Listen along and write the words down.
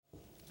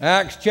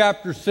Acts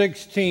chapter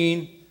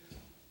 16,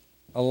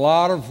 a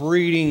lot of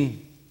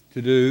reading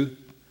to do. The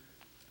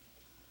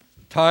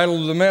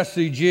title of the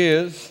message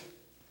is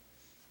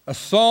A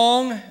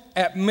Song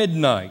at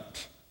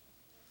Midnight.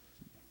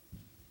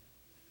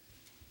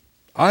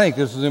 I think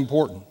this is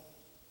important.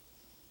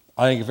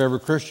 I think if every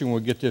Christian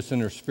would get this in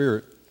their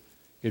spirit,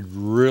 it'd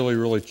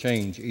really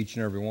change each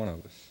and every one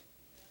of us.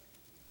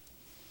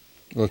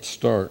 Let's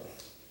start.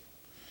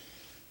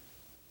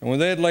 And when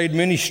they had laid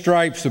many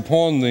stripes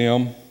upon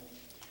them,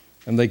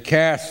 and they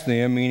cast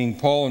them, meaning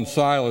Paul and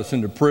Silas,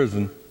 into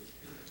prison,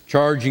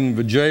 charging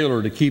the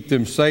jailer to keep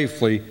them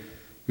safely,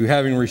 who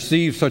having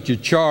received such a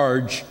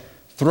charge,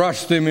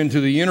 thrust them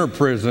into the inner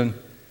prison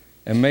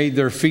and made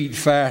their feet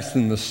fast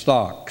in the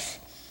stocks.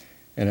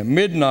 And at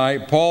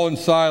midnight Paul and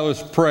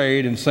Silas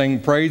prayed and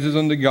sang praises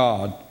unto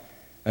God,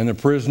 and the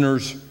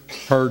prisoners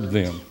heard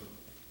them.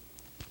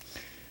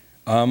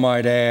 I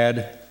might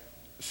add,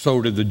 so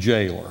did the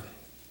jailer.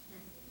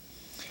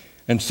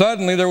 And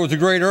suddenly there was a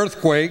great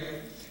earthquake,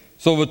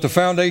 so that the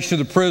foundation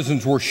of the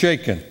prisons were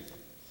shaken.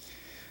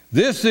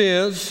 This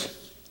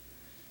is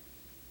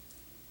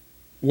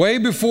way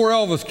before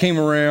Elvis came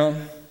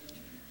around.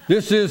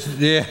 This is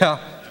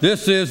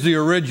the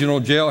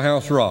original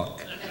Jailhouse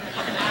Rock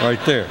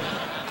right there.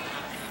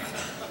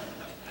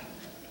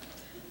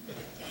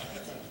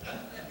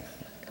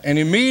 And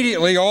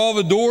immediately all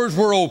the doors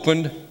were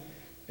opened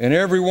and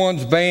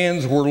everyone's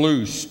bands were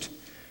loosed.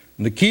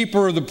 And the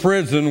keeper of the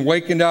prison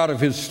wakened out of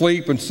his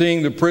sleep, and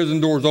seeing the prison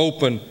doors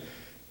open,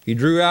 he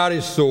drew out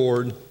his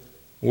sword,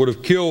 would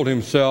have killed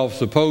himself,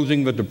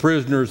 supposing that the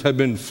prisoners had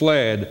been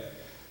fled.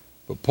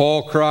 But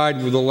Paul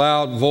cried with a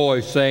loud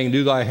voice, saying,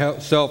 Do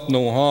thyself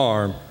no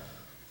harm,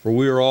 for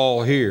we are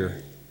all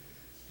here.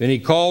 Then he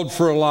called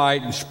for a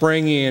light and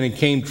sprang in and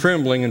came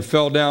trembling and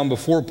fell down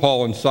before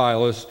Paul and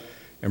Silas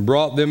and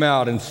brought them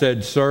out and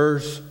said,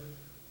 Sirs,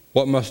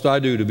 what must I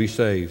do to be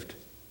saved?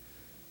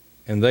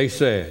 And they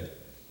said,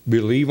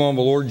 Believe on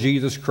the Lord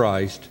Jesus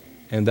Christ,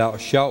 and thou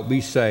shalt be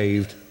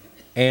saved,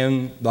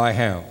 and thy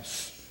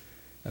house.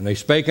 And they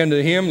spake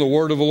unto him the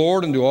word of the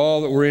Lord and to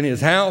all that were in his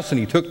house. And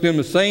he took them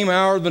the same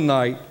hour of the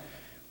night,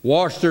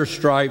 washed their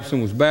stripes,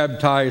 and was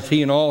baptized,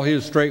 he and all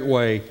his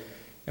straightway.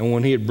 And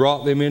when he had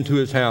brought them into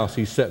his house,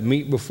 he set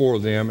meat before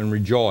them and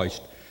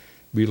rejoiced,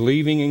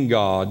 believing in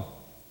God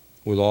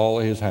with all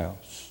his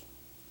house.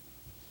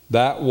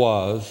 That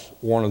was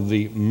one of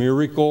the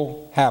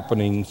miracle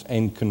happenings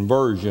and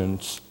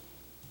conversions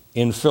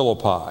in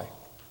Philippi.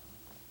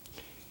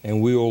 And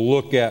we will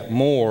look at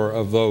more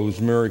of those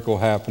miracle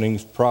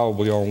happenings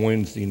probably on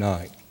Wednesday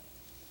night.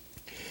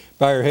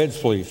 Bow your heads,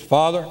 please.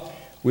 Father,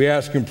 we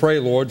ask and pray,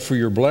 Lord, for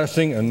your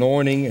blessing,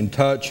 anointing, and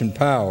touch and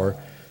power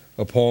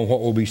upon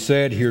what will be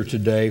said here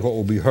today, what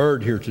will be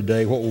heard here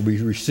today, what will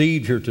be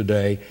received here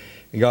today,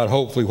 and God,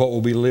 hopefully what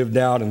will be lived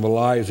out in the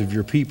lives of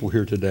your people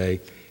here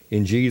today.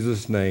 In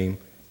Jesus' name,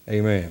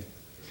 amen.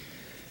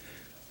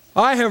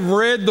 I have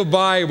read the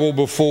Bible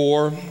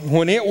before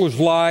when it was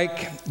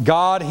like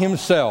God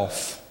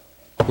himself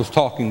was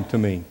talking to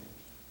me.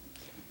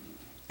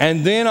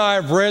 And then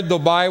I've read the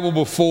Bible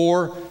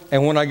before,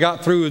 and when I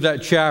got through with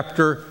that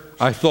chapter,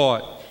 I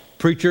thought,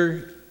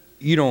 Preacher,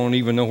 you don't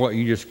even know what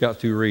you just got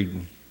through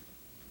reading.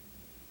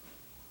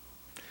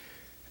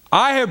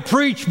 I have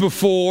preached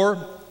before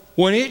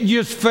when it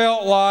just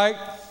felt like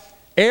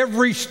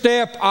every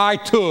step I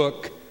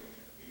took,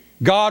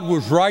 God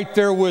was right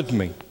there with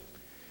me.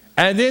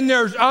 And then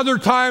there's other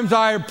times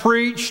I have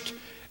preached,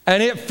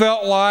 and it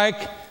felt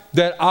like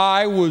that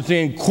I was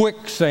in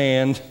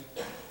quicksand,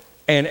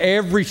 and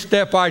every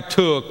step I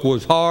took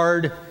was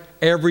hard,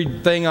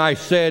 everything I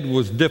said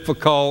was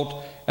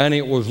difficult, and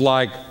it was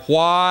like,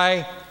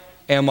 why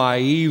am I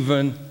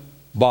even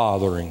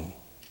bothering?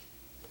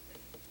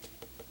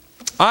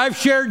 I've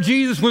shared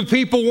Jesus with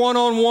people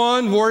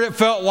one-on-one where it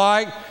felt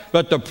like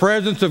that the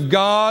presence of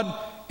God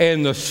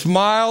and the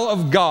smile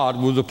of God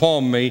was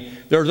upon me.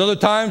 There's other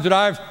times that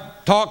I've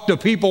talked to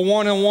people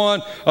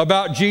one-on-one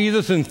about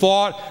Jesus and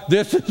thought,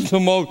 this is the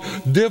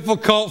most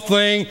difficult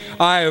thing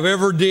I have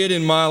ever did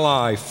in my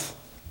life.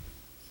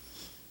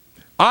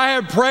 I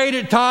have prayed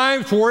at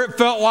times where it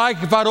felt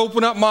like if I'd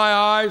open up my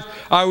eyes,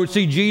 I would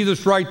see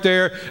Jesus right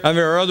there. And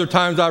there are other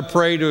times I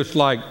prayed, it's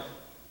like,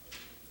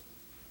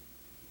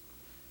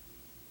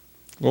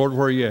 Lord,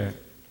 where are you at?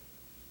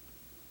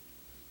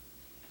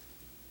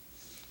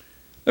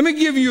 Let me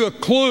give you a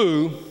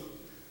clue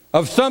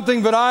of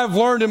something that I've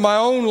learned in my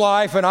own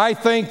life, and I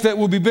think that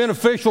will be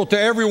beneficial to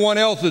everyone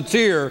else that's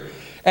here,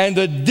 and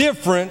the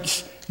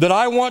difference that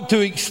I want to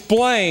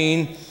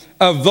explain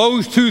of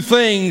those two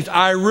things,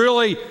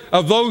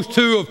 of those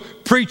two,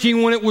 of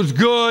preaching when it was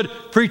good,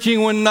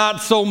 preaching when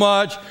not so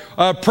much,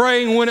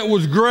 praying when it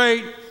was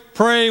great,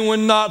 praying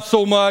when not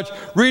so much,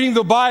 reading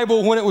the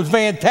Bible when it was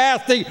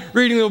fantastic,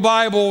 reading the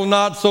Bible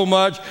not so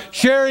much,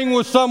 sharing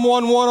with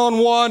someone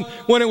one-on-one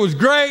when it was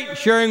great,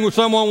 sharing with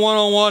someone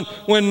one-on-one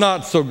when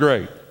not so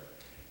great.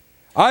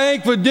 I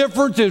think the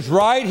difference is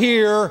right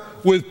here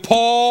with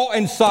Paul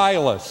and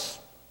Silas.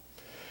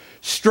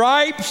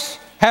 Stripes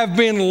have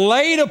been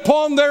laid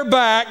upon their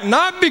back,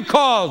 not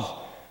because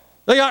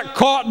they got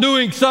caught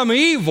doing some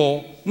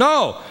evil.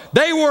 No,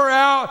 they were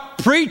out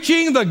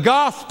preaching the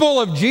gospel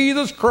of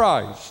Jesus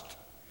Christ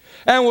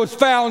and was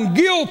found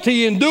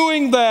guilty in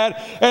doing that.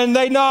 And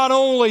they not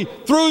only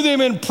threw them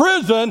in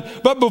prison,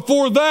 but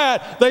before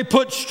that, they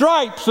put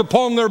stripes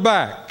upon their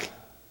back.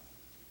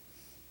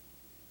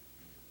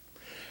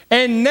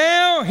 And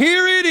now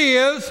here it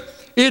is.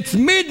 It's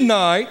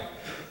midnight.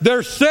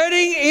 They're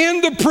sitting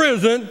in the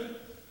prison.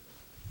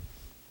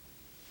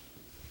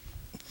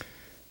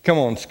 Come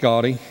on,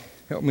 Scotty.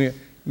 Help me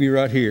be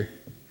right here.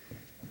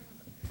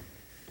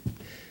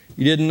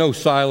 You didn't know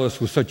Silas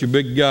was such a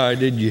big guy,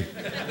 did you?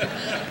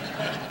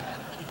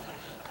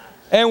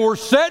 And we're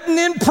sitting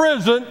in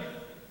prison.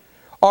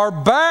 Our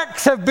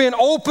backs have been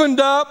opened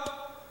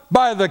up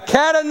by the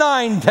cat o'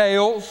 nine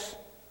tails.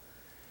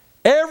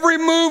 Every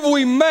move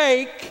we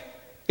make,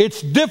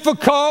 it's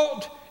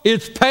difficult,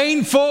 it's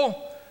painful.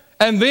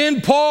 And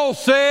then Paul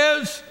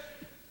says,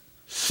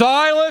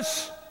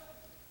 Silas,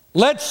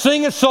 let's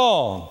sing a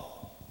song.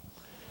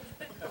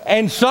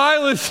 And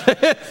Silas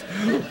says,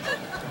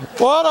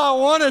 what I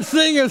want to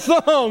sing a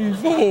song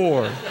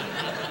for?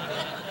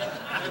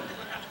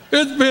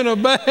 It's been a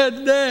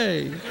bad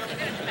day.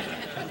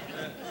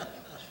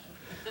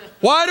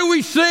 Why do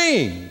we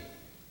sing?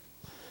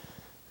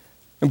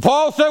 And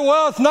Paul said,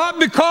 well, it's not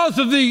because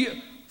of the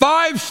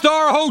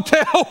 5-star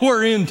hotel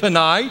we're in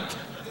tonight.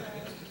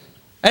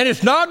 And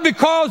it's not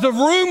because of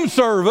room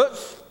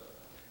service.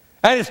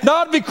 And it's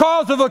not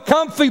because of a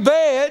comfy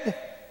bed.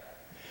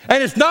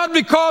 And it's not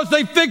because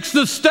they fixed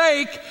the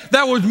steak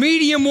that was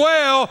medium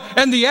well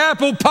and the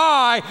apple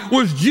pie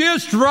was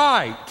just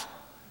right.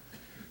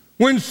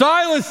 When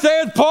Silas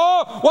said,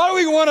 Paul, what do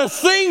we want to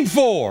sing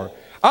for?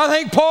 I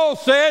think Paul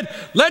said,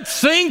 let's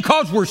sing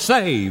because we're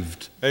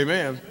saved.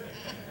 Amen.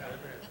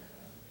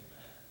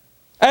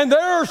 And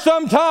there are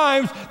some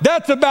times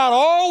that's about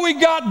all we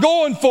got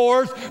going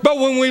for us. But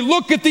when we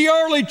look at the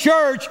early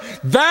church,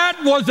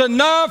 that was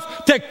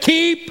enough to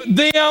keep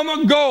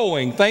them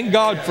going. Thank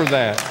God for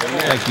that. Amen.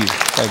 Thank you.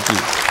 Thank you.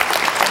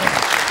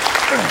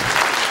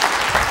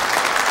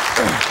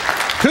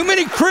 Too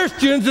many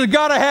Christians have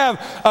got to have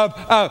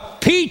a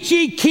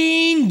peachy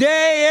keen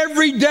day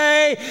every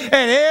day,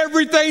 and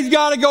everything's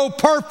got to go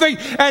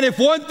perfect. And if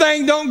one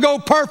thing don't go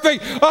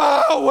perfect,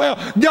 oh, well,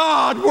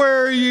 God,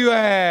 where are you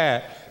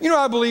at? You know,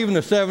 I believe in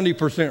the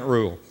 70%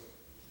 rule.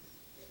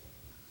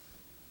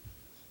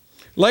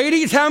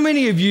 Ladies, how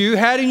many of you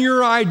had in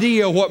your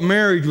idea what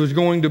marriage was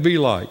going to be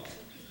like?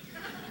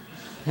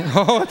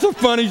 Oh, it's a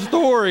funny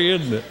story,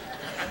 isn't it?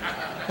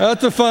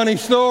 That's a funny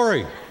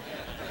story.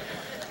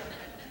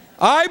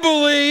 I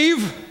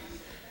believe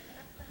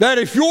that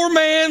if your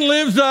man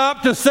lives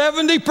up to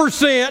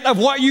 70% of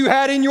what you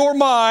had in your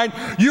mind,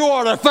 you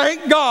ought to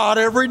thank God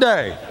every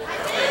day.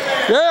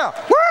 Yeah.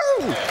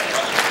 Woo! Woo!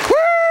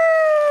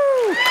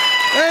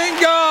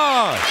 Thank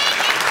God.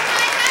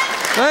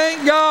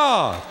 Thank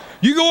God.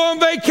 You go on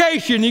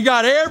vacation, you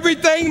got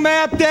everything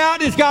mapped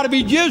out, it's got to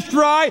be just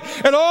right,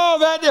 and all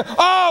that.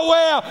 Oh,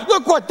 well,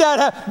 look what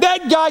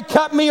that guy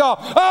cut me off.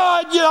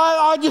 Oh,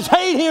 I just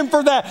hate him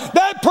for that.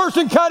 That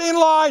person cut in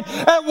line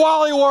at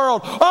Wally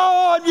World.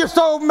 Oh, I'm just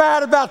so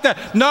mad about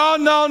that. No.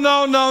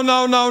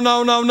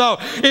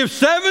 If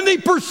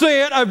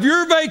 70% of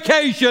your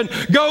vacation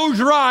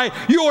goes right,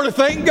 you ought to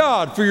thank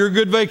God for your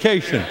good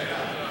vacation.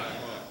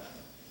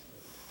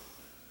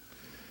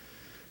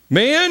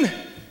 Men,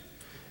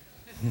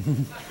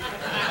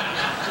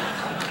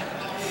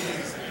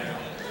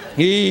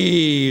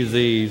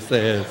 easy,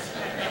 says.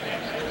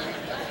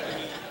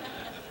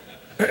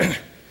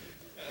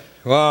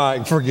 Well,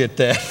 I forget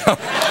that.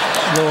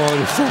 Go on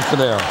to something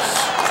else.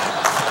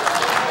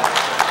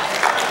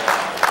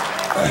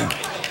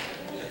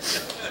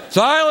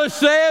 Silas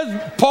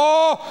says,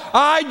 Paul,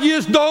 I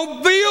just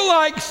don't feel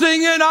like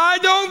singing. I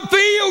don't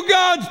feel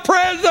God's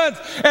presence.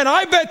 And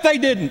I bet they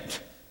didn't.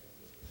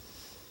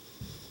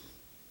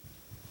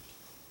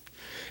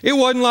 It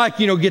wasn't like,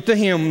 get the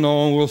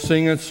hymnal and we'll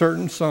sing a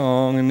certain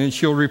song and then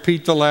she'll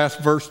repeat the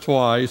last verse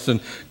twice. And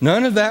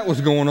none of that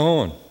was going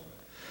on.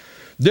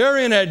 They're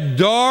in a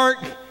dark,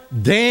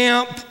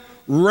 damp,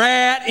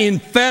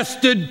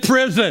 rat-infested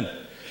prison.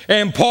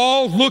 And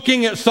Paul's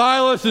looking at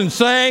Silas and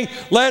saying,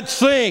 let's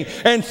sing.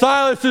 And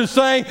Silas is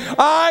saying,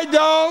 I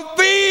don't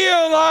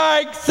feel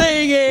like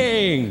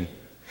singing.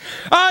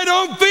 I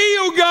don't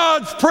feel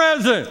God's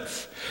presence.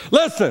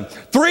 Listen,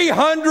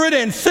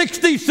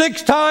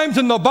 366 times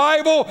in the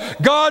Bible,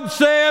 God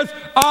says,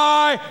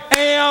 I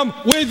am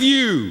with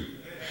you.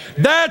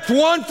 That's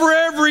one for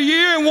every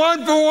year and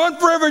one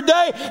for every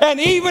day, and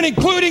even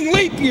including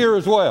leap year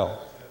as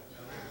well.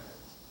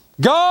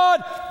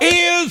 God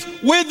is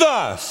with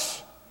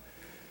us.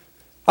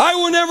 I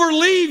will never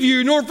leave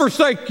you nor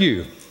forsake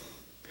you.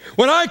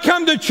 When I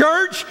come to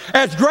church,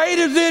 as great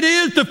as it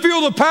is to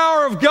feel the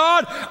power of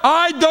God,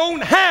 I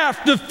don't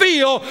have to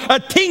feel a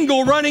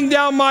tingle running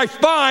down my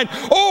spine,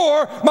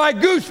 or my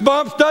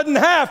goosebumps doesn't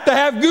have to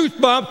have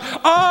goosebumps.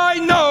 I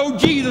know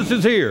Jesus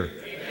is here.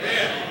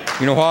 Amen.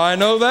 You know why I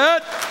know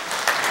that?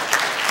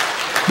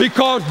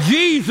 Because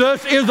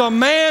Jesus is a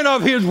man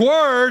of his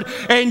word,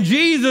 and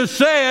Jesus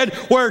said,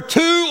 where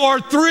 2 or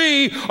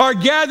 3 are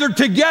gathered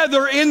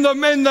together in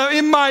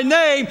my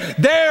name,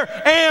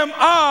 there am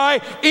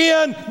I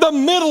in the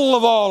middle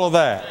of all of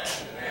that.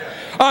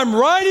 I'm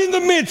right in the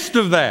midst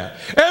of that.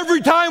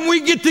 Every time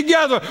we get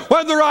together,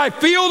 whether I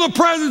feel the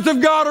presence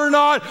of God or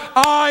not,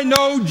 I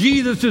know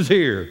Jesus is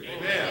here.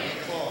 Amen.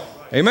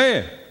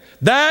 Amen.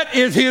 That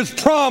is his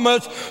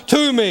promise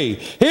to me.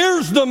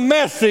 Here's the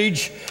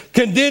message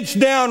condensed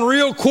down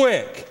real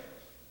quick.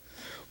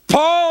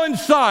 Paul and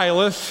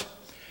Silas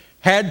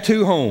had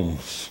 2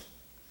 homes.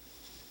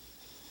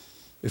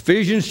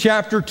 Ephesians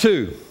chapter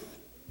 2.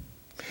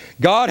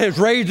 God has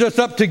raised us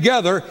up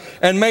together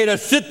and made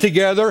us sit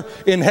together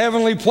in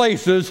heavenly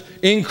places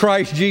in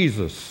Christ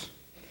Jesus.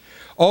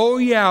 Oh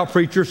yeah,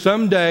 preacher,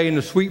 someday in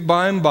the sweet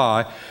by and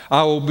by,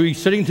 I will be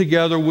sitting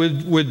together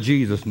with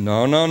Jesus.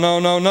 No.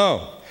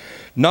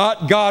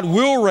 Not God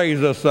will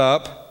raise us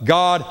up.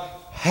 God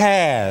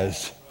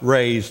has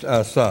raised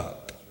us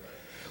up.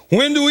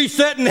 When do we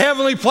sit in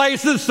heavenly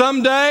places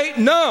someday?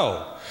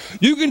 No.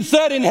 You can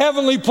sit in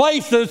heavenly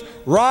places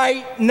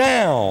right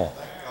now.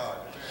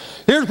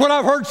 Here's what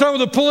I've heard some of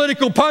the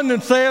political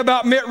pundits say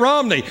about Mitt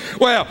Romney.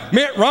 Well,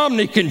 Mitt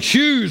Romney can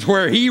choose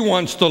where he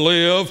wants to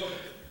live.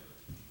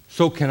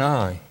 So can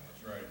I.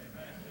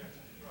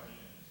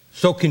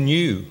 So can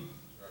you.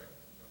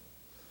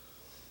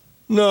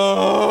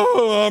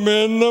 No, I'm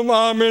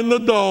in the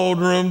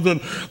doldrums, and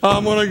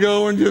I'm going to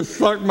go and just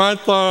suck my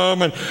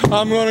thumb, and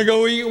I'm going to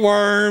go eat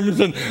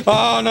worms, and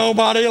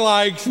nobody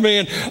likes me,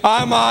 and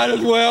I might as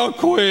well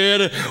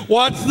quit.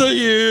 What's the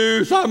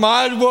use? I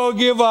might as well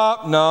give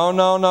up.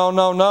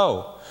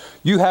 No.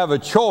 You have a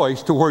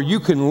choice to where you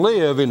can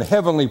live in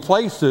heavenly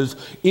places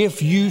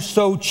if you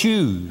so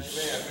choose.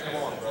 Amen.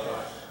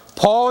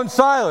 Paul and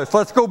Silas,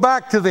 let's go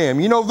back to them.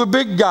 You know, the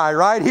big guy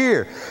right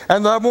here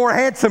and the more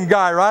handsome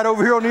guy right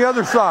over here on the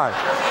other side,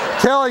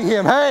 telling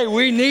him, hey,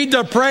 we need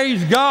to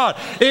praise God.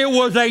 It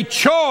was a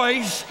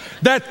choice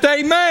that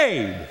they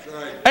made.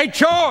 A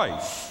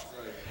choice.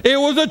 It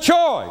was a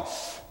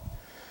choice.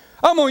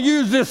 I'm going to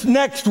use this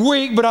next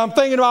week, but I'm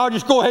thinking I'll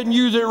just go ahead and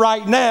use it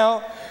right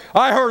now.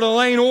 I heard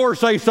Elaine Orr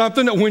say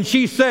something that when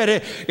she said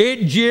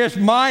it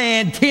my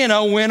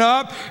antenna went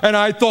up, and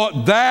I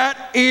thought,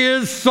 that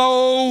is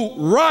so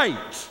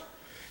right.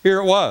 Here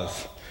it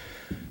was.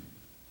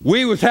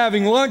 We was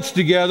having lunch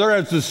together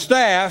as the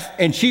staff,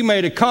 and she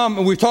made a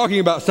comment. We were talking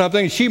about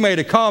something, and she made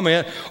a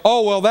comment.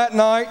 Oh, well, that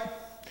night,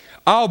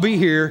 I'll be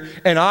here,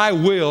 and I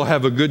will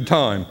have a good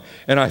time.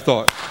 And I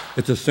thought,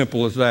 it's as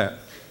simple as that.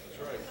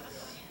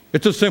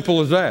 It's as simple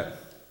as that.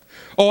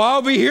 Oh,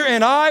 I'll be here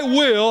and I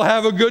will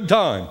have a good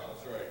time.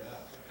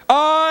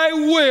 I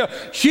will.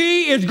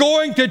 She is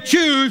going to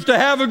choose to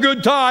have a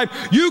good time.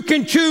 You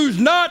can choose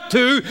not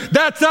to.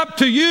 That's up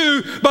to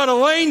you. But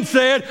Elaine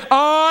said,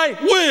 I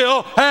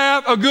will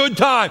have a good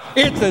time.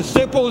 It's as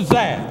simple as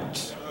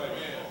that.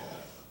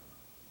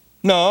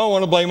 No, I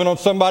want to blame it on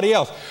somebody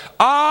else.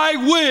 I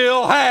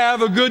will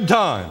have a good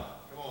time.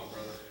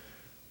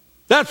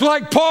 That's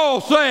like Paul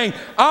saying,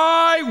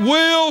 I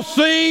will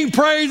sing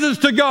praises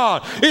to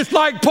God. It's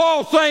like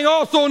Paul saying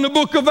also in the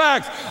book of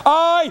Acts,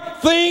 I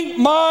think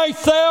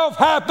myself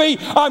happy.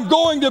 I'm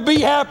going to be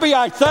happy.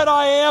 I said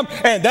I am,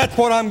 and that's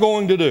what I'm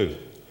going to do.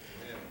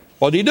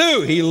 What did he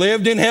do? He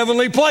lived in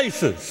heavenly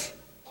places.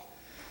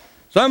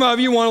 Some of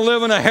you want to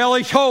live in a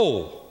hellish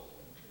hole.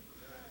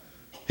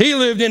 He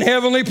lived in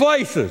heavenly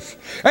places.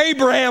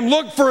 Abraham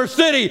looked for a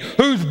city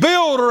whose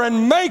builder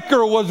and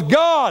maker was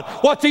God.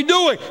 What's he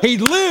doing?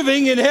 He's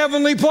living in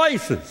heavenly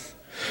places.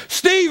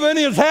 Stephen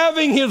is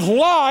having his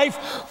life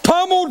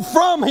pummeled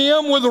from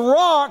him with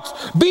rocks,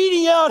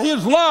 beating out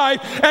his life,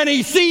 and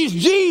he sees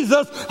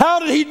Jesus. How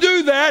did he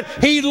do that?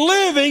 He's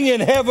living in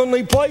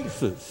heavenly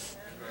places.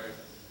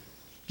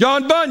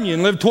 John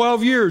Bunyan lived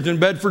 12 years in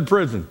Bedford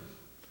Prison.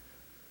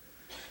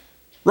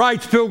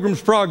 Writes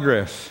Pilgrim's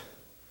Progress.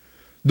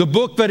 The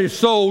book that is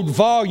sold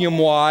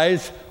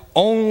volume-wise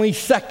only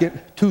second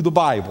to the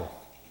Bible.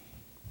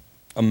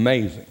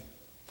 Amazing.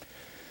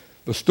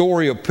 The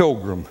story of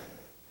Pilgrim.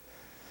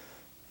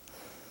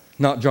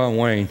 Not John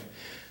Wayne,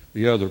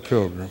 the other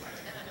Pilgrim.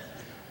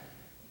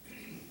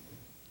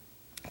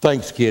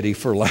 Thanks, Kitty,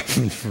 for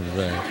laughing for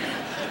that.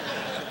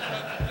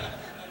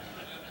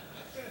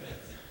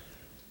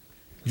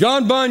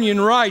 John Bunyan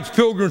writes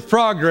Pilgrim's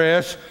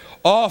Progress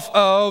off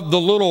of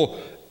the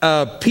little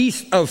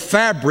piece of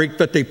fabric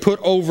that they put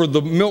over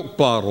the milk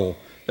bottle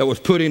that was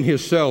put in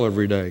his cell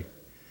every day.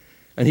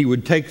 And he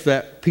would take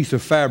that piece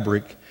of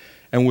fabric,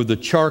 and with the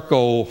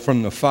charcoal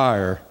from the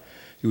fire,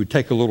 he would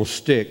take a little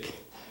stick,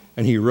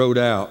 and he wrote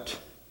out.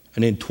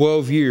 And in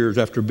 12 years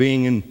after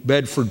being in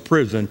Bedford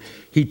Prison,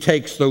 he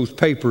takes those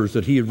papers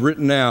that he had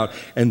written out,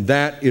 and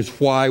that is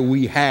why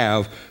we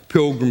have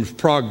Pilgrim's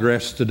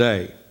Progress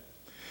today.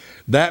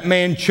 That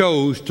man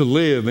chose to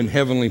live in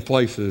heavenly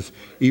places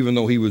even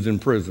though he was in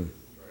prison.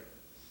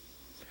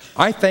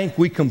 I think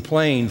we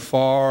complain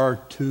far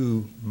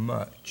too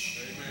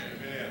much.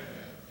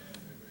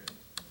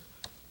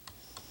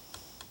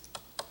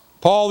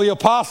 Paul the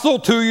Apostle,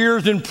 2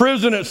 years in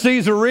prison at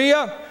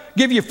Caesarea.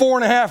 Give you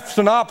 4.5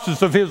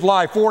 synopsis of his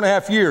life,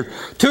 4.5 years.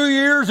 2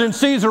 years in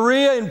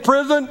Caesarea in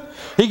prison.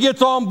 He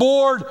gets on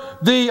board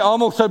I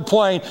almost said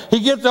plane. He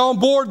gets on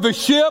board the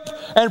ship,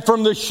 and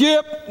from the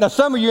ship, now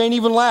some of you ain't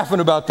even laughing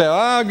about that.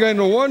 I'm going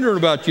to wondering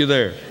about you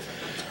there.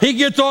 He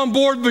gets on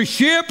board the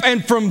ship,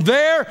 and from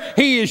there,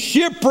 he is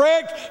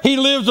shipwrecked. He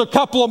lives a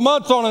couple of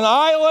months on an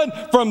island.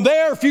 From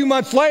there, a few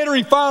months later,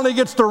 he finally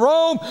gets to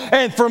Rome.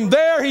 And from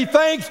there, he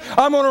thinks,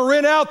 I'm going to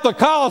rent out the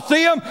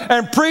Colosseum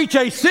and preach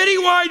a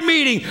citywide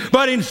meeting.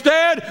 But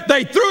instead,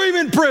 they threw him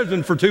in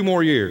prison for 2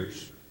 more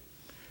years.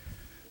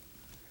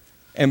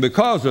 And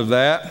because of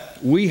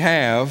that, we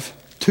have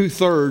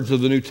 2/3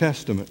 of the New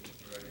Testament.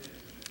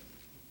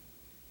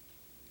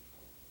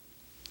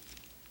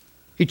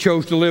 He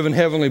chose to live in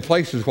heavenly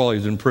places while he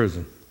was in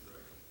prison.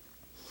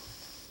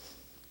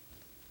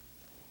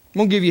 I'm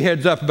going to give you a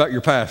heads up about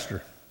your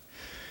pastor.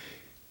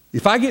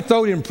 If I get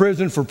thrown in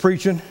prison for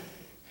preaching,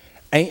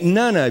 ain't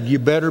none of you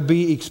better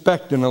be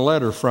expecting a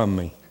letter from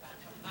me.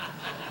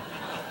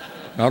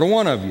 Not a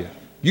one of you.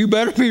 You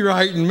better be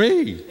writing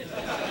me.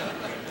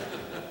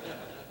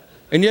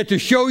 And yet to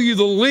show you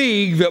the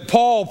league that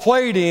Paul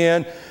played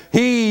in,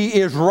 he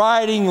is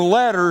writing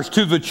letters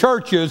to the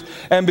churches,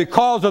 and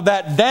because of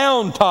that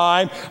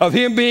downtime of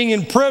him being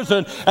in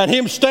prison and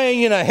him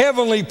staying in a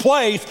heavenly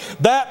place,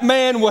 that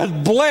man was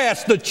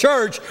blessed the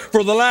church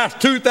for the last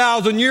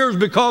 2,000 years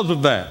because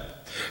of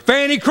that.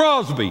 Fanny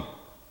Crosby,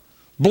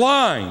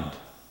 blind.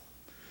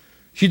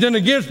 She's in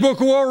the Guinness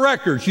Book of World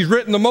Records. She's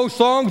written the most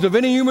songs of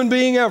any human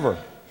being ever.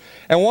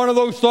 And one of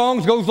those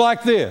songs goes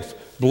like this: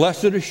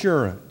 Blessed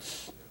Assurance.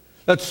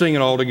 Let's sing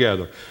it all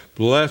together.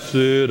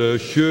 Blessed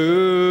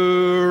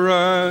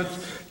assurance,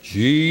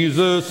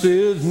 Jesus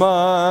is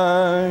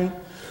mine.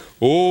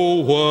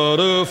 Oh, what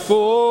a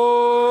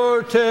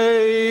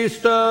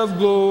foretaste of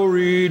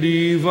glory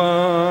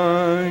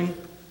divine.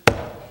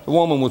 The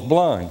woman was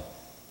blind.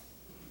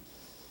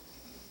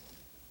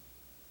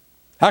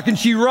 How can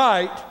she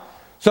write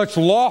such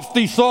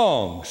lofty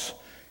songs?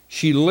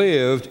 She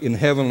lived in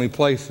heavenly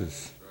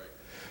places.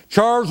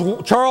 Charles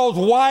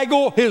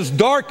Weigel, his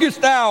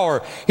darkest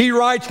hour, he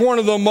writes one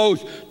of the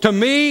most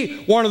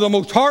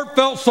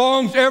heartfelt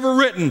songs ever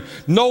written.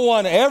 No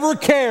one ever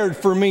cared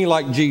for me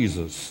like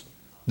Jesus.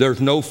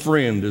 There's no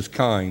friend as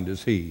kind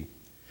as he.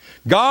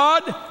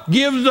 God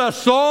gives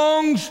us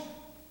songs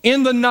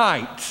in the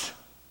night.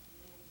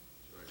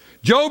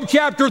 Job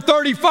chapter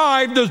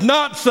 35 does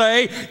not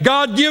say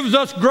God gives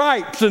us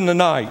gripes in the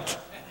night.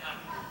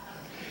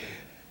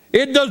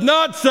 It does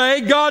not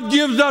say God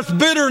gives us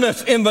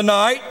bitterness in the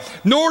night,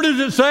 nor does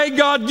it say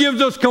God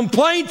gives us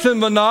complaints in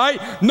the night,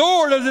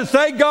 nor does it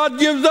say God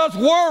gives us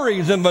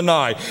worries in the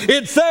night.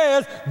 It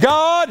says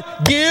God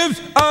gives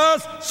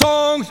us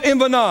songs in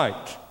the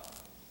night.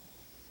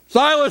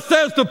 Silas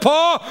says to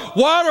Paul,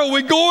 what are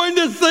we going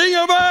to sing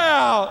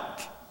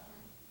about?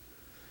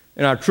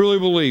 And I truly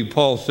believe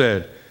Paul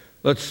said,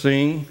 let's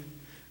sing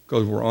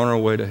because we're on our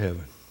way to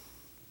heaven.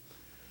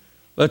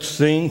 Let's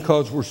sing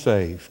because we're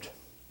saved.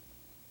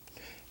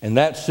 And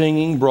that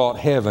singing brought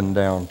heaven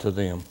down to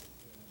them.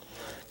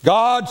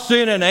 God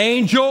sent an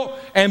angel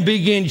and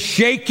began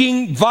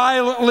shaking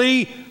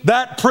violently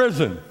that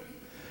prison.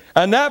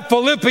 And that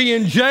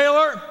Philippian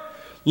jailer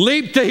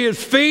leaped to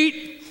his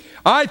feet.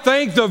 I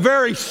think the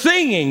very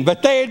singing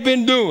that they had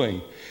been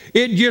doing,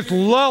 it just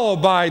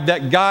lullabied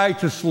that guy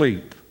to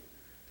sleep.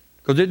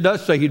 Because it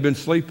does say he'd been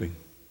sleeping.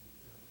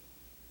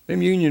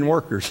 Them union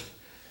workers.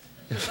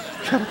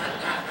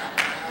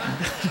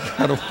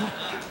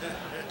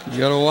 You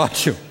gotta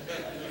watch them.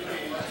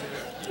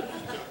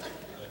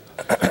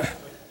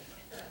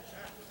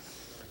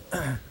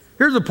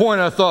 Here's a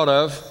point I thought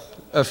of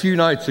a few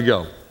nights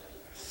ago.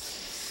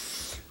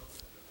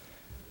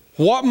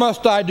 What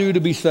must I do to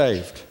be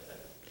saved?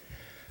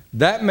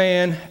 That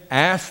man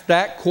asked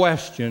that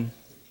question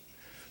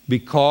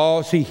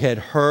because he had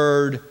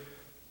heard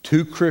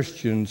 2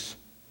 Christians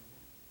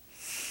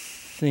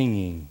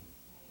singing.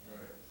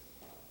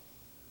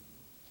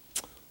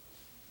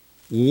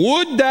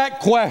 Would that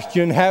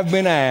question have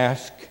been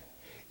asked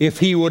if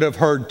he would have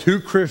heard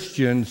 2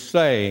 Christians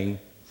saying,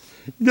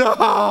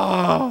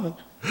 God,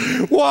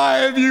 why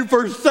have you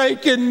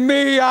forsaken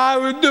me? I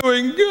was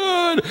doing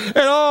good,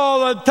 and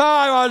all the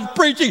time I was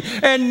preaching,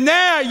 and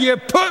now you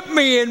put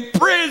me in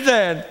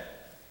prison.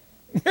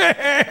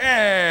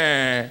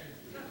 I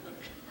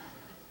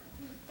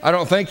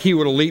don't think he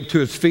would have leaped to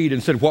his feet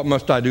and said, what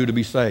must I do to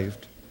be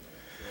saved?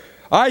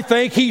 I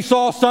think he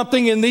saw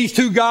something in these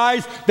 2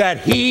 guys that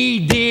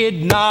he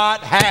did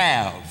not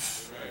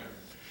have.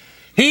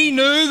 He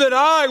knew that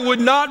I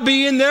would not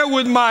be in there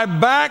with my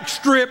back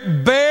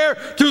stripped bare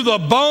to the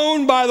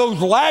bone by those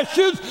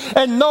lashes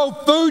and no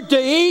food to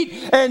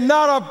eat and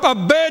not a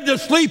bed to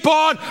sleep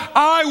on.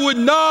 I would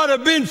not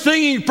have been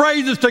singing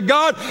praises to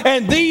God.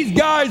 And these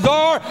guys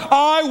are,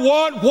 I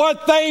want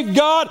what they've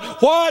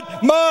got.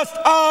 What must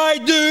I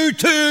do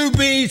to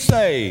be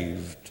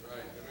saved?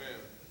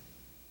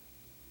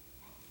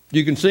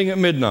 You can sing at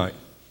midnight.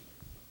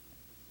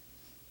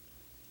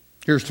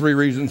 Here's 3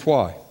 reasons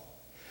why.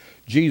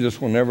 Jesus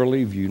will never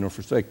leave you nor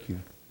forsake you.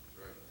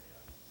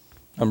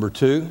 Number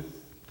 2,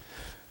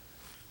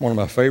 one of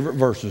my favorite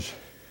verses.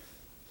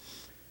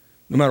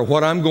 No matter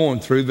what I'm going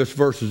through, this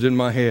verse is in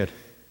my head.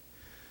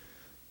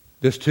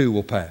 This too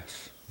will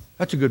pass.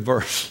 That's a good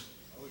verse.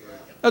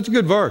 That's a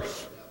good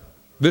verse.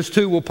 This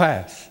too will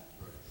pass.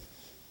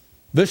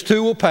 This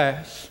too will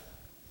pass.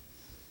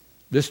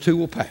 This too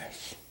will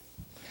pass.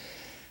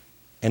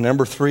 And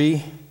number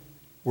 3,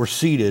 we're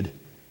seated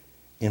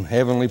in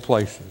heavenly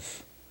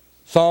places.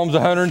 Psalms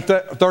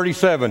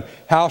 137,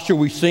 how shall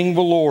we sing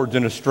the Lord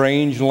in a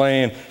strange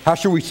land? How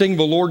shall we sing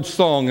the Lord's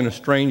song in a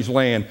strange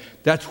land?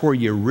 That's where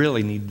you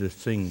really need to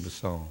sing the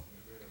song.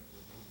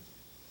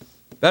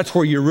 That's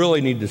where you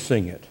really need to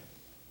sing it.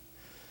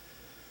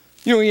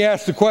 You know, he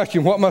asked the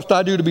question, what must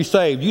I do to be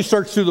saved? You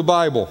search through the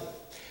Bible.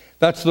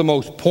 That's the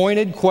most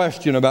pointed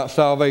question about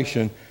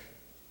salvation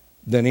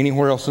than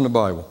anywhere else in the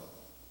Bible.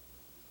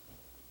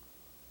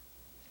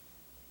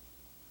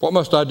 What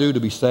must I do to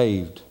be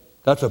saved?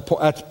 That's a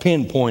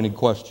pinpointed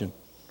question.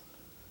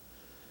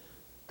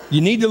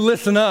 You need to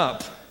listen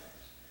up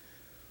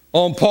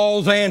on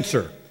Paul's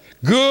answer.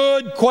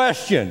 Good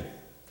question.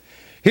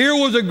 Here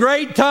was a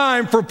great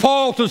time for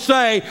Paul to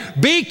say,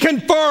 be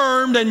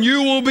confirmed and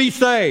you will be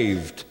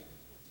saved.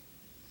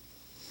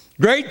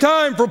 Great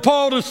time for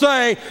Paul to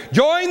say,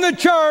 join the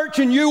church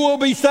and you will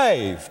be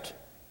saved.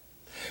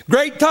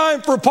 Great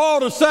time for Paul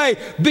to say,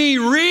 be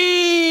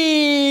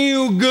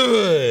real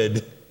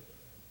good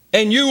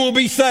and you will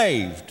be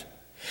saved.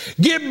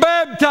 Get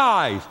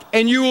baptized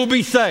and you will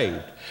be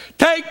saved.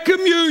 Take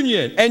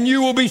communion and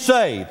you will be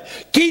saved.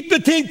 Keep the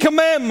 10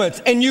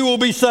 commandments and you will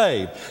be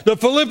saved. The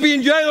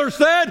Philippian jailer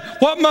said,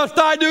 what must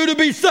I do to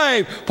be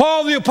saved?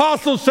 Paul the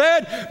apostle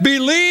said,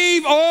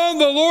 believe on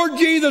the Lord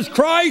Jesus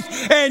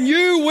Christ and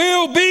you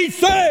will be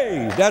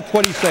saved. That's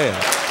what he said.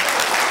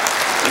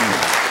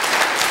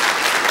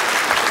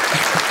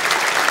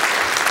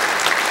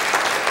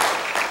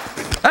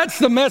 That's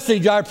the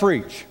message I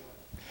preach.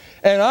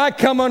 And I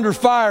come under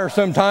fire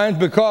sometimes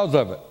because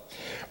of it.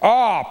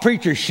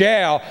 Preacher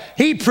Shal,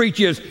 he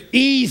preaches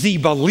easy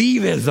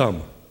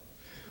believism.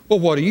 Well,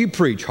 what do you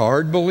preach?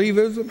 Hard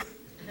believism? That's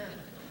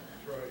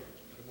right.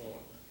 Come on.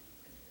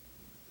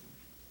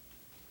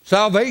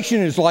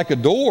 Salvation is like a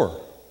door.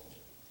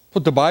 That's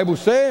what the Bible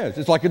says.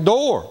 It's like a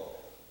door.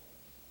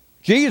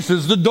 Jesus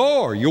is the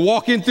door. You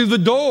walk in through the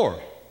door.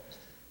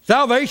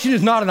 Salvation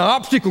is not an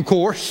obstacle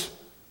course.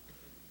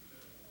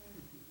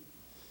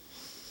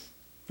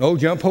 Oh,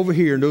 jump over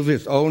here and do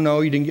this. Oh, no,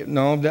 you didn't get,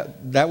 no,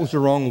 that was the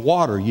wrong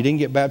water. You didn't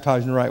get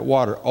baptized in the right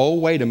water. Oh,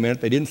 wait a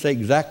minute, they didn't say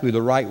exactly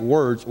the right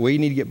words. Well, you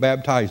need to get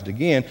baptized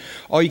again.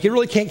 Oh, you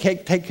really can't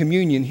take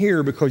communion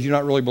here because you're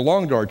not really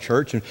belong to our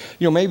church. And,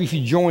 maybe if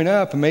you join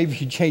up and maybe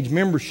if you change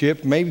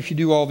membership, maybe if you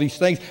do all these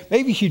things,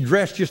 maybe if you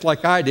dress just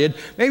like I did,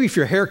 maybe if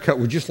your haircut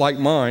was just like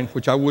mine,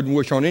 which I wouldn't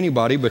wish on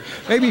anybody, but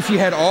maybe if you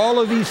had all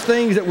of these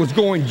things that was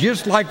going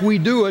just like we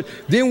do it,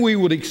 then we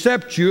would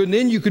accept you and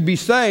then you could be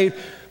saved.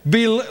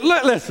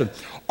 Listen,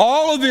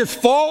 all of this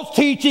false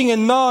teaching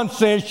and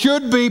nonsense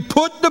should be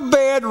put to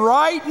bed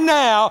right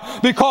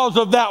now because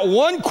of that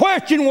one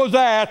question was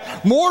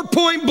asked, more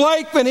point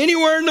blank than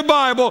anywhere in the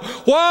Bible.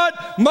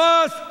 What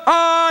must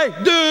I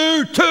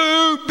do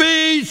to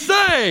be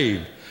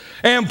saved?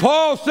 And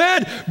Paul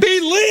said,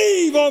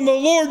 believe on the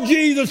Lord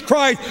Jesus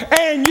Christ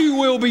and you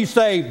will be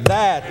saved.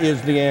 That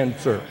is the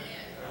answer.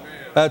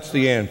 That's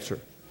the answer.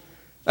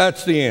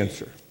 That's the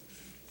answer.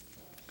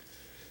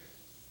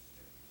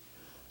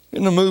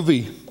 In the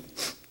movie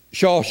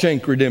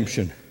Shawshank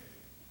Redemption,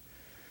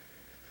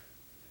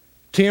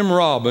 Tim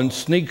Robbins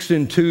sneaks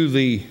into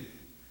the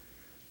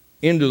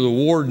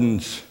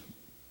warden's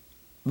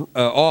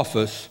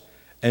office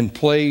and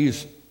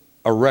plays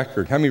a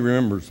record. How many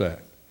remembers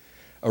that?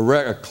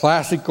 A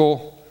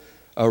classical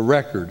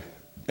record,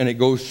 and it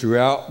goes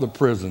throughout the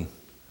prison.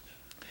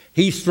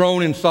 He's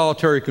thrown in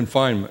solitary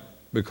confinement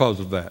because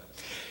of that.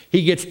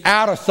 He gets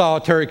out of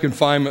solitary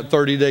confinement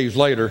 30 days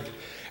later,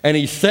 and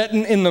he's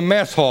sitting in the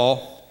mess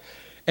hall,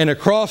 and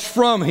across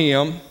from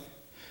him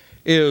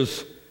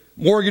is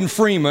Morgan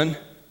Freeman,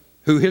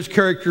 who his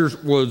character's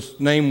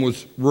name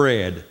was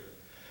Red.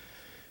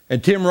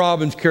 And Tim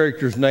Robbins'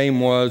 character's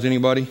name was,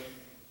 anybody?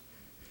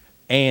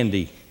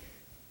 Andy.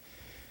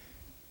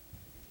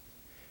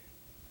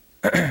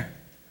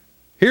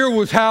 Here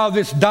was how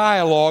this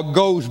dialogue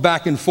goes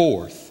back and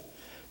forth.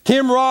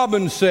 Tim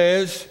Robbins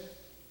says,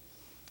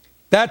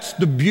 that's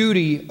the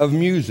beauty of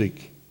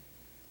music.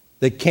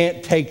 They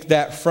can't take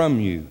that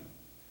from you.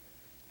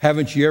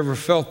 Haven't you ever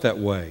felt that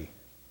way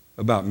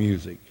about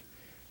music?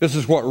 This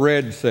is what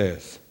Red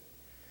says.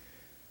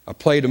 I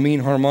played a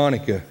mean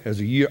harmonica as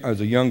a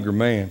younger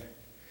man.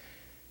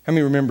 How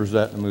many remembers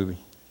that in the movie?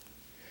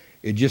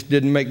 It just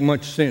didn't make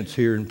much sense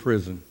here in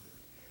prison.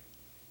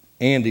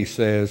 Andy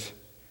says,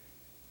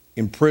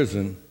 in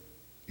prison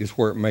is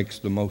where it makes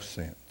the most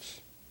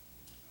sense.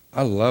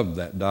 I love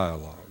that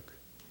dialogue.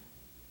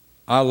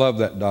 I love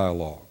that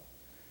dialogue.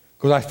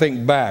 Because I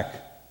think back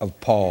of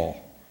Paul,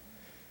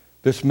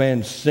 this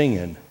man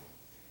singing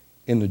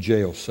in the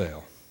jail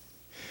cell.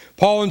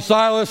 Paul and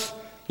Silas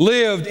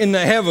lived in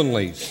the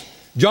heavenlies.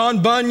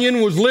 John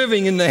Bunyan was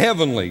living in the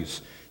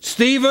heavenlies.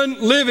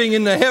 Stephen living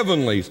in the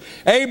heavenlies.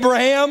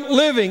 Abraham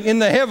living in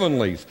the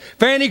heavenlies.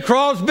 Fanny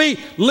Crosby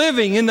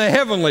living in the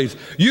heavenlies.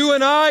 You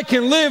and I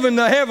can live in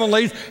the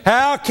heavenlies.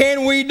 How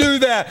can we do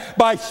that?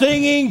 By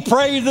singing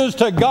praises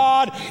to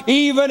God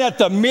even at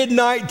the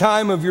midnight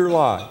time of your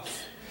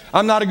life.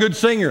 I'm not a good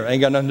singer. Ain't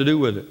got nothing to do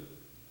with it.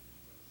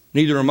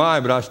 Neither am I,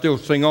 but I still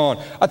sing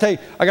on. I tell you,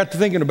 I got to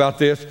thinking about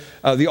this.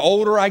 The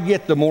older I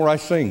get, the more I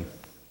sing.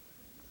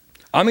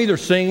 I'm either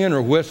singing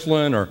or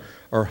whistling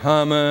or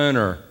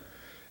humming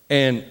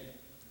and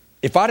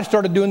if I'd have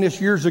started doing this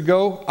years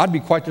ago, I'd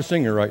be quite the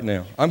singer right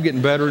now. I'm getting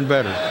better and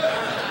better.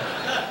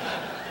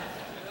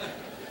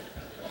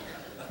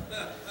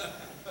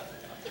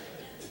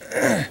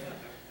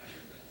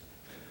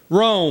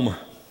 Rome.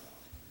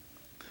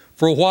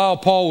 For a while,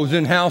 Paul was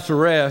in house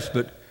arrest,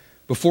 but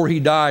before he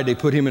died, they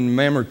put him in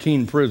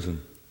Mamertine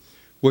prison,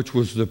 which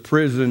was the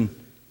prison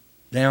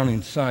down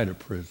inside a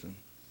prison.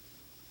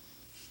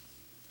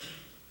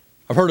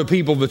 I've heard of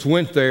people that's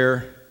went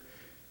there,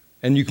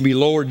 and you can be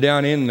lowered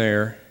down in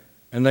there,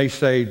 and they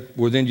say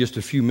within just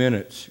a few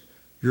minutes,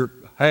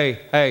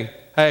 hey,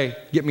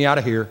 get me out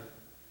of here.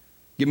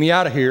 Get me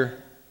out of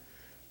here.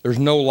 There's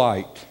no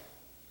light.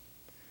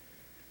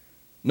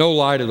 No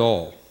light at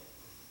all.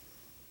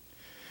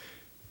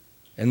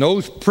 And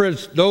those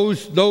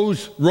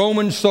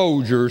Roman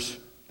soldiers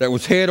that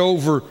was head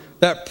over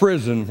that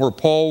prison where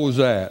Paul was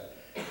at,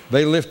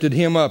 they lifted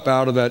him up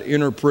out of that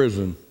inner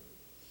prison.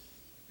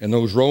 And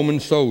those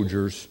Roman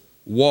soldiers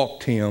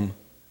walked him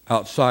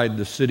outside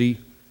the city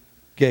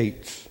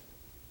gates.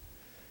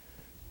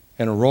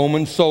 And a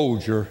Roman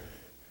soldier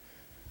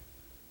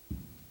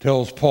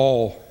tells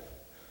Paul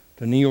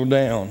to kneel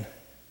down.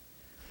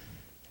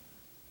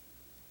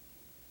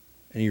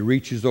 And he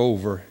reaches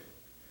over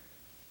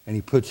and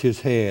he puts his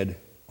head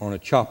on a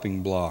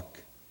chopping block.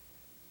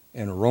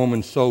 And a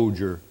Roman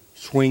soldier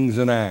swings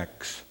an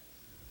axe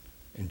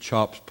and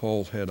chops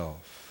Paul's head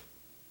off.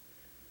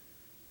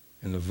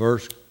 And the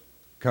verse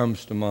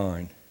comes to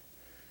mind.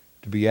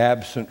 To be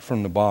absent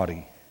from the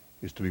body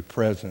is to be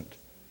present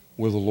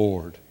with the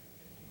Lord.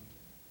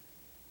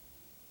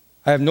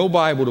 I have no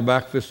Bible to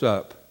back this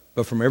up,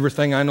 but from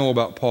everything I know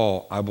about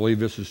Paul, I believe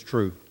this is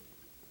true.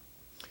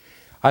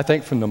 I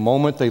think from the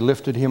moment they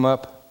lifted him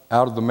up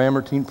out of the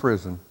Mamertine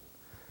prison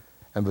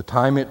and the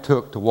time it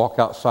took to walk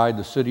outside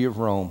the city of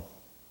Rome,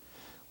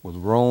 with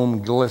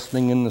Rome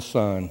glistening in the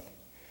sun,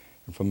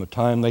 and from the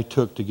time they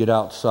took to get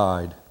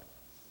outside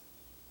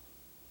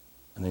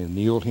and they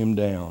kneeled him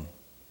down,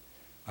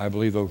 I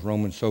believe those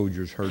Roman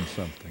soldiers heard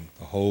something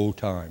the whole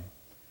time.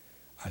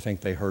 I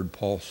think they heard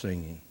Paul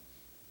singing.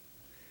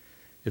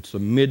 It's the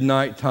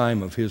midnight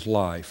time of his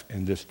life,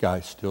 and this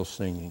guy's still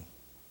singing.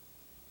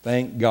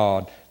 Thank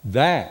God.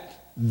 That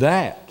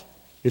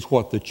is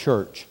what the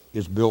church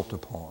is built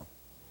upon.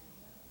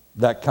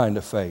 That kind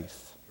of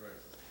faith.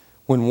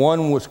 When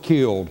one was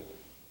killed,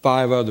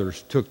 5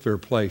 others took their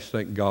place.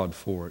 Thank God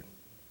for it.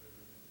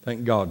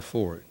 Thank God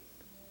for it.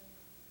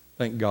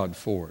 Thank God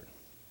for it.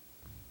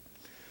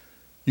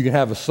 You can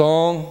have a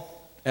song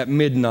at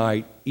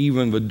midnight,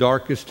 even the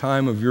darkest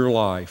time of your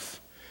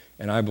life,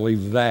 and I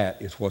believe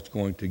that is what's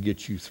going to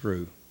get you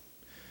through.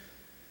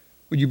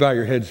 Would you bow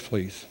your heads,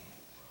 please?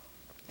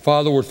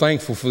 Father, we're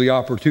thankful for the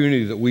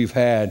opportunity that we've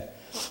had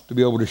to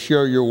be able to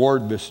share your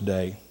word this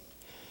day.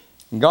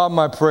 And God,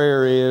 my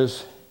prayer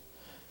is,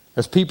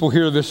 as people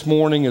here this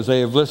morning, as they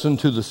have listened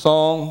to the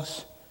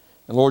songs,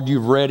 and Lord,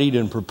 you've readied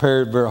and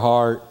prepared their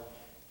heart,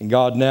 and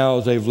God, now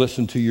as they've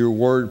listened to your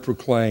word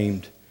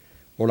proclaimed,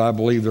 Lord, I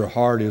believe their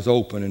heart is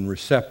open and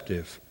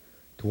receptive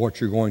to what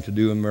you're going to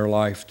do in their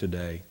life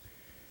today.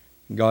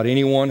 And God,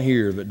 anyone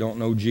here that don't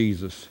know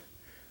Jesus,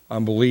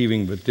 I'm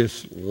believing that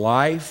this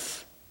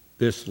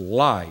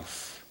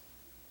life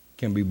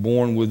can be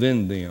born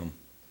within them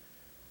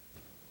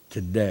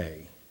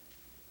today.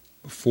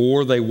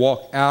 Before they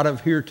walk out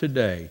of here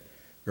today,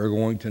 they're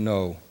going to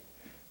know,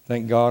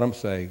 thank God I'm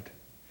saved.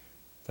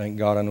 Thank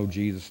God I know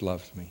Jesus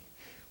loves me.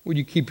 Would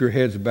you keep your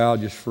heads bowed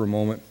just for a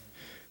moment?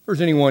 If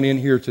there's anyone in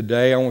here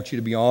today, I want you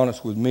to be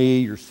honest with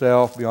me,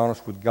 yourself, be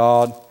honest with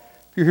God.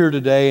 If you're here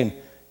today and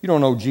you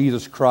don't know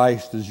Jesus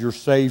Christ as your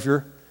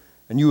Savior,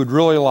 and you would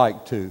really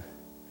like to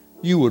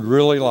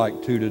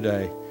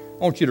today,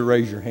 I want you to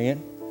raise your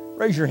hand.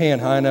 Raise your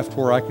hand high enough to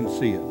where I can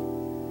see it.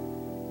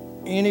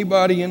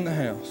 Anybody in the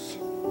house?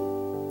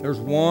 There's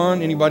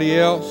one. Anybody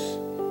else?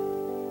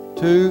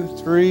 2,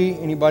 3.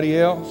 Anybody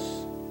else?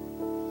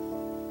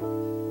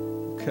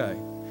 Okay.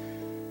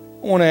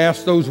 I want to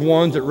ask those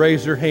ones that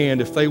raise their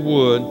hand, if they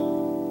would,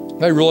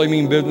 they really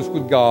mean business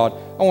with God.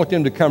 I want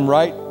them to come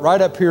right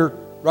up here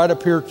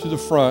to the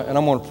front, and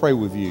I'm going to pray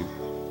with you.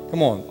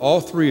 Come on, all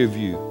 3 of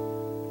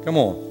you. Come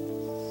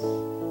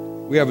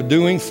on. We have a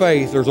doing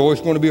faith. There's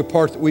always going to be a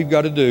part that we've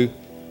got to do.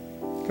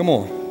 Come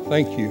on.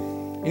 Thank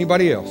you.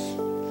 Anybody else?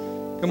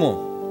 Come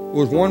on.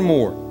 There's one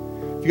more.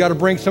 If you got to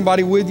bring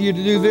somebody with you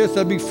to do this,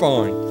 that'd be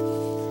fine.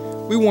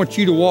 We want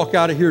you to walk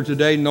out of here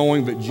today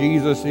knowing that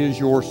Jesus is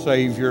your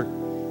Savior.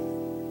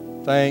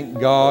 Thank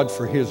God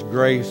for His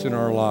grace in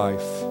our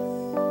life.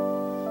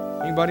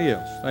 Anybody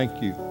else?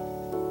 Thank you.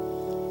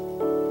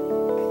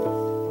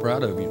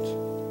 Proud of you.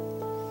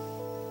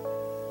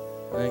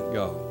 Thank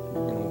God.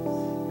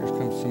 Here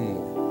comes some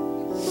more.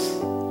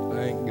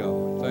 Thank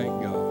God.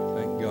 Thank God.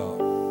 Thank God.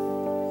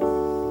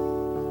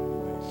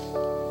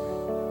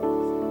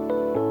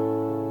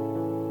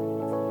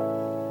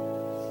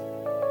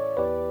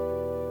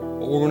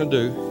 What we're going to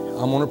do,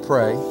 I'm going to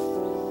pray.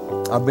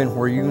 I've been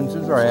where you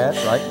are at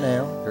right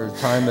now. There's a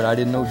time that I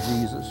didn't know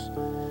Jesus,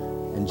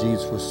 and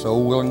Jesus was so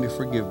willing to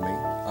forgive me.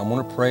 I'm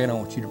going to pray, and I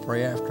want you to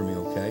pray after me,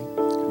 okay?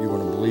 You're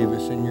going to believe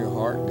this in your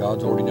heart.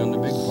 God's already done the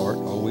big part.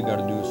 All we got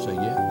to do is say,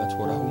 yeah, that's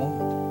what I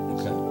want,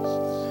 okay?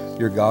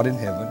 Dear God in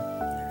heaven,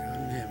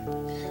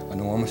 I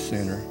know I'm a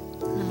sinner.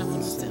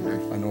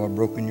 I know I've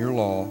broken your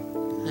law.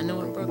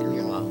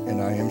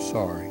 And I am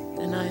sorry.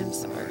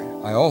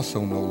 I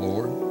also know,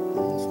 Lord,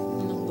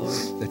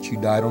 that you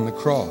died on the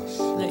cross.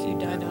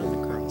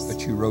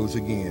 That you rose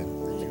again.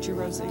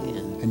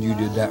 And you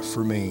did that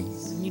for me.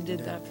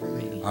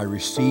 I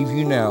receive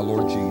you now,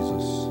 Lord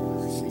Jesus.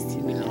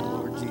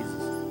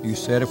 You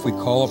said if we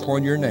call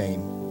upon your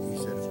name,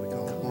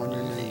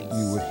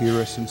 you would hear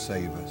us and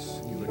save us.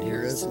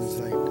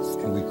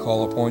 And we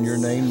call upon your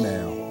name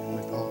now.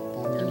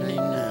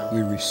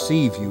 We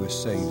receive you as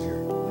Savior.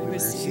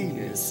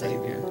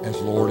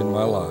 As Lord in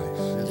my life.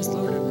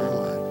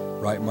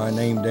 Write my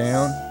name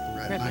down.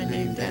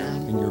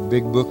 In your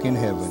big book in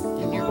heaven.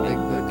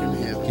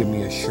 Give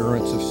me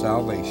assurance of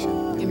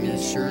salvation.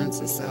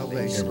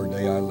 Every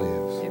day I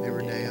live.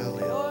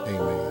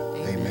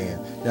 Amen. Amen.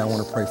 Now I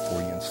want to pray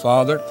for you.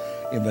 Father,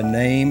 in the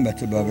name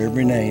that's above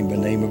every name, the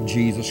name of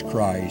Jesus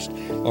Christ,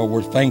 Lord,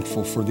 we're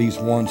thankful for these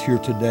ones here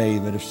today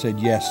that have said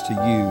yes to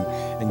you.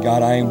 And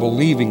God, I am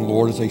believing,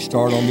 Lord, as they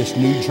start on this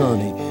new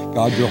journey,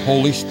 God, your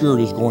Holy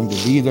Spirit is going to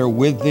be there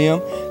with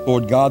them.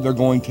 Lord God, they're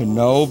going to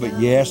know that,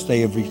 yes,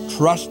 they have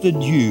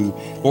trusted you.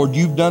 Lord,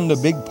 you've done the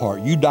big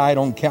part. You died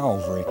on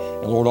Calvary.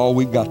 And Lord, all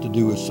we've got to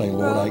do is say,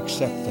 Lord, I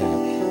accept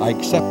that. I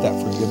accept that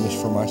forgiveness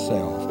for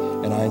myself.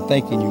 And I am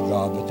thanking you,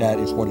 God, that that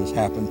is what has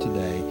happened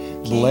today.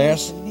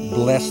 Bless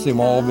them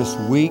all this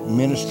week.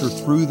 Minister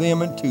through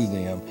them and to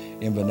them.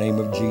 In the name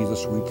of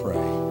Jesus we pray.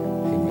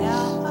 Amen.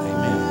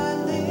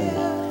 Amen.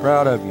 Amen.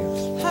 Proud of you.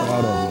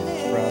 Proud of you.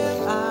 Proud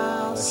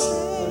of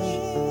you.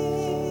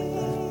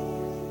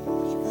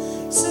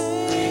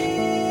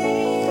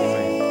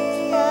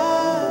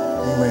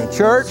 Amen.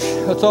 Church,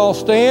 let's all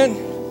stand.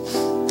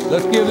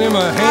 Let's give them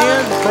a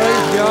hand.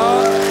 Praise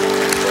God.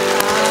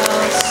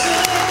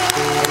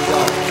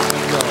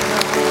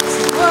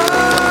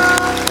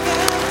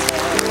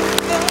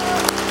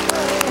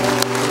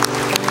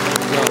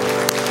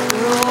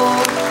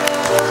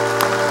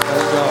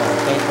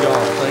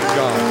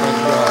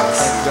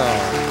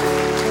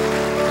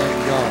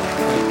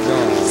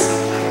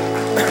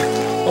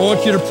 I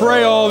want you to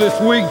pray all this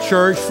week,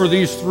 church, for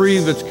these three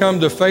that's come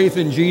to faith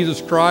in Jesus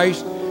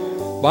Christ.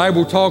 The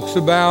Bible talks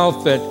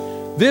about that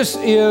this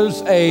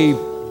is a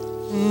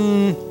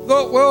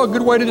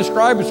good way to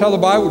describe it is how the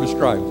Bible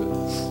describes it.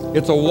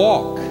 It's a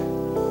walk.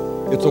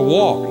 It's a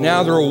walk.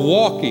 Now they're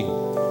walking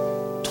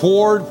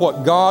toward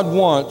what God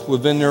wants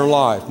within their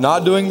life.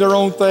 Not doing their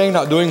own thing,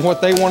 not doing what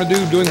they want to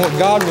do, doing what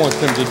God wants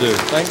them to do.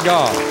 Thank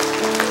God.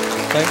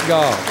 Thank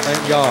God.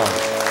 Thank God.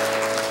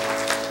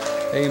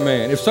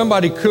 Amen. If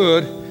somebody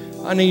could,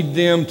 I need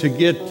them to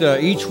get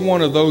each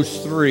one of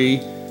those three,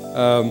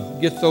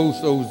 get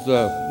those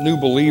new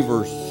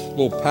believers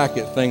little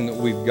packet thing that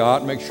we've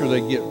got. Make sure they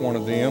get one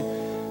of them.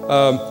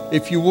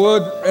 If you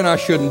would, and I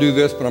shouldn't do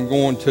this, but I'm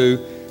going to,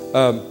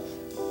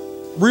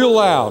 real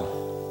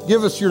loud,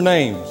 give us your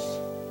names.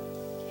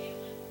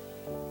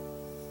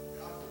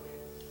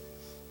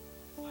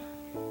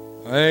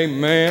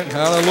 Amen.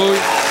 Hallelujah.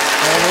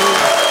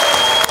 Hallelujah.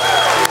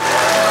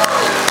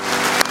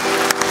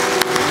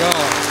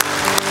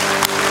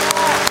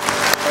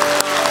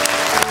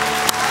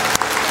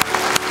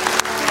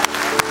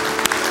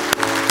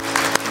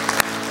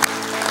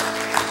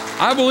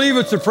 I believe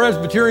it's a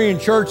Presbyterian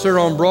church there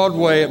on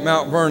Broadway at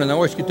Mount Vernon. I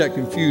always get that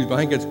confused, but I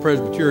think it's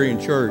Presbyterian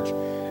church.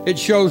 It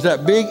shows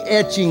that big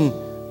etching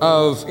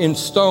in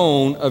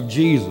stone of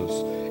Jesus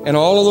and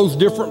all of those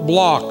different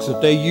blocks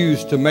that they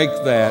use to make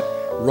that.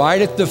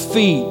 Right at the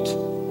feet,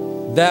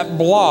 that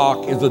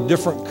block is a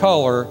different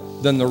color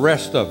than the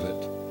rest of it.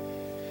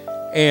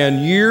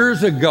 And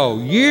years ago,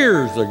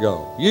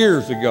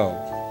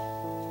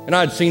 and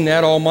I'd seen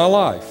that all my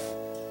life,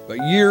 but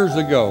years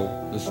ago,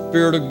 the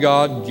Spirit of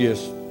God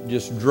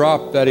just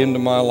dropped that into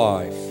my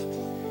life.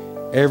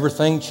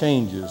 Everything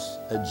changes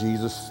at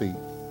Jesus' feet.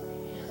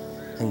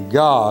 And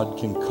God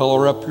can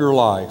color up your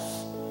life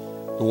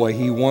the way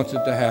He wants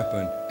it to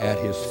happen at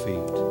His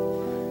feet.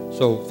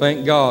 So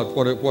thank God,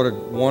 what a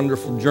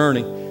wonderful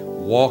journey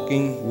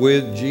walking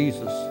with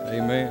Jesus.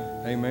 Amen,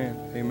 amen,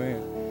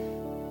 amen.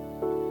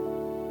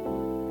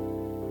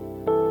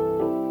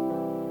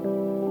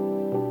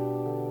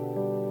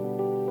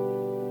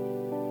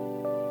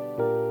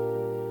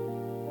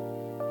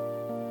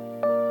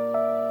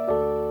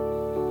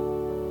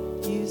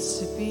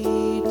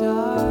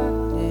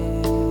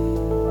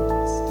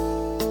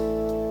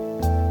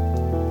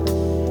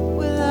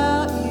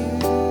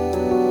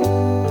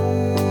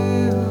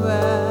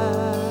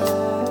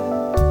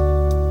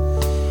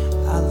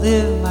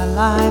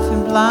 life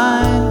in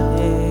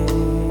blindness,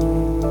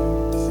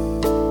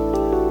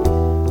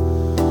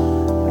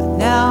 but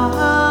now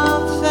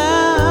I'm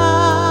found.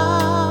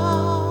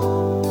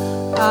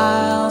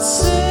 I'll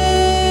sing,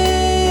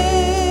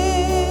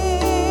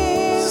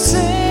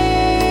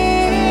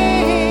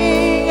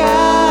 I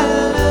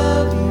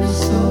love you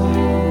so.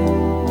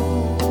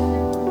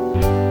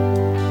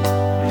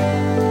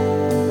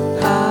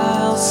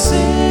 I'll sing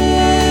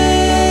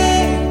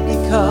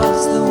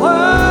because the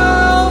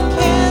world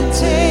can't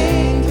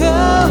take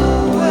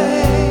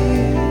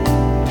away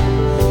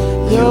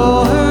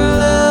your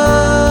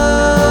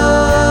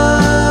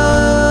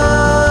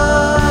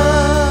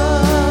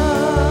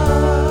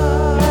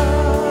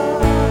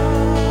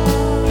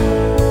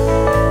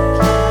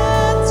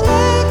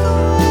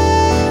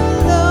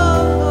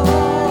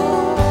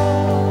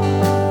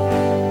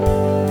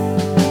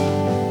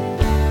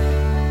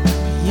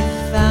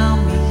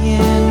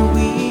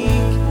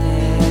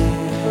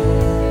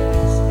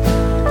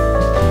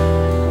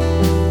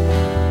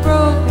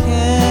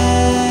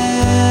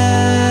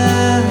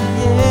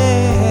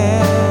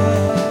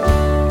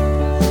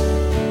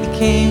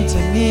came to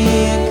me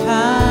in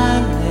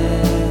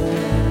kindness.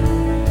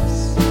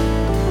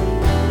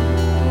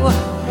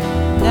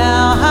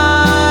 Now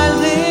I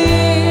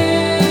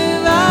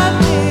live,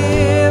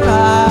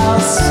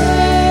 I'll sing,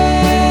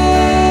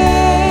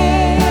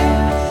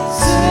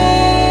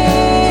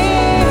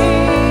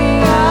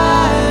 I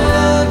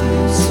love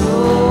you so.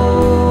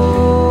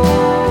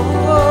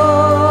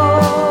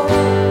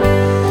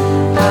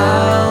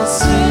 I'll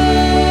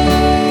sing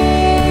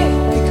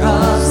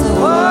because the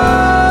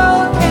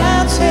world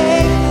can't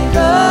take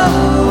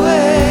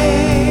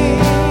away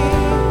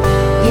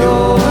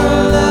your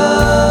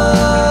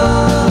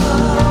love.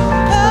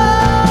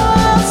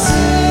 I'll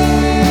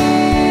sing,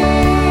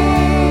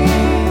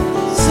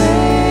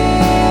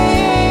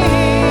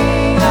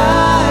 I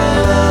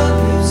love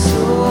you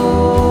so.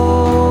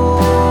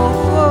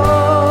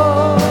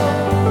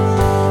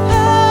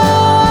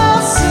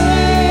 I'll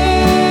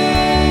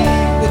sing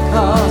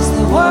because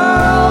the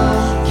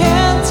world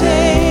can't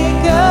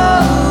take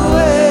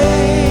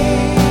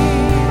away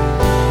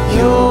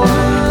your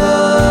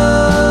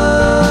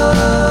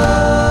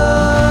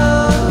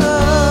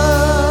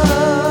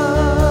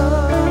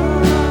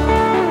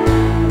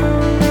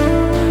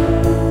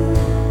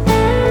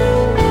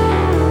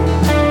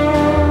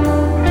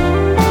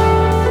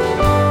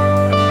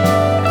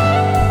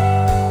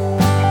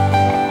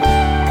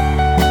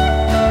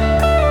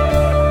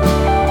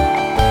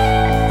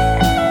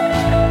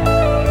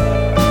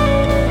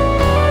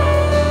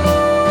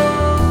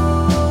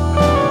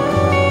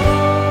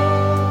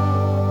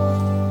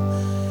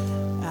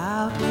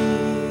I'll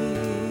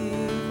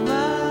give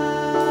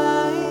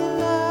my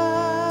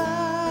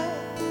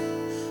life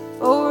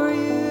for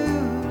you,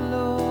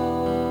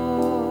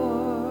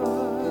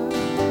 Lord,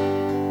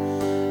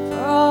 for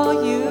all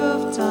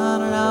you've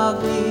done, and I'll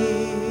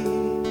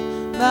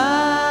give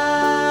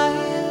my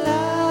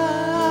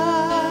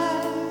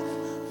life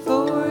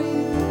for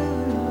you,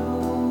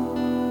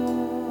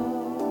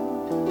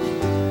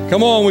 Lord.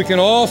 Come on, we can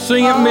all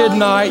sing at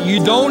midnight.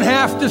 You don't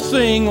have to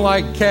sing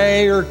like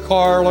Kay or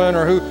Carlin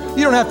or who.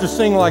 You don't have to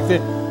sing like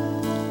that.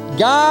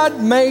 God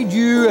made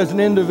you as an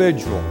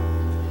individual.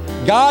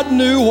 God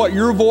knew what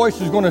your voice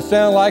was going to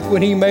sound like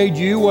when He made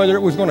you, whether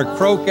it was going to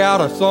croak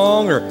out a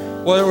song or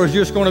whether it was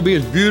just going to be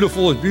as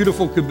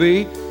beautiful could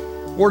be.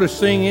 We're to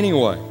sing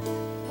anyway.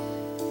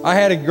 I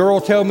had a girl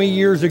tell me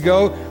years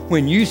ago,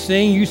 when you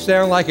sing, you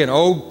sound like an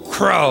old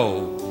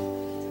crow.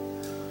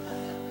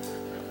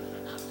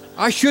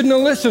 I shouldn't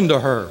have listened to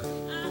her.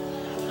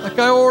 Like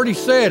I already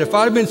said, if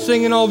I'd have been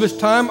singing all this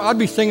time, I'd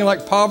be singing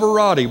like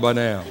Pavarotti by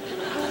now.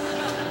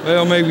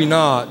 Well, maybe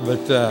not,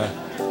 but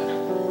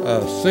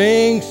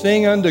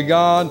sing unto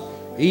God,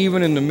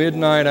 even in the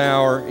midnight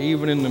hour,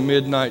 even in the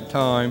midnight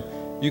time,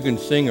 you can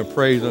sing a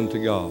praise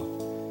unto God.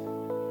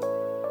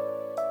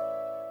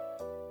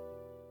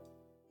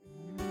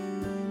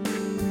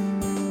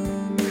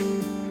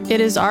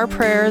 It is our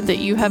prayer that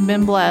you have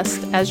been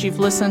blessed as you've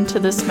listened to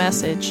this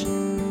message.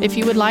 If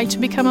you would like to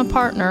become a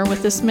partner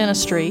with this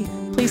ministry,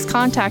 please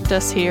contact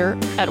us here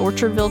at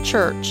Orchardville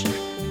Church.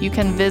 You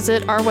can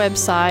visit our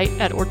website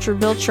at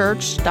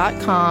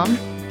orchardvillechurch.com,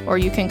 or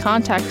you can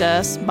contact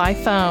us by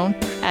phone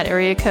at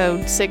area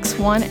code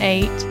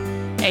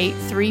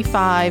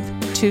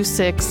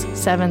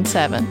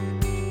 618-835-2677.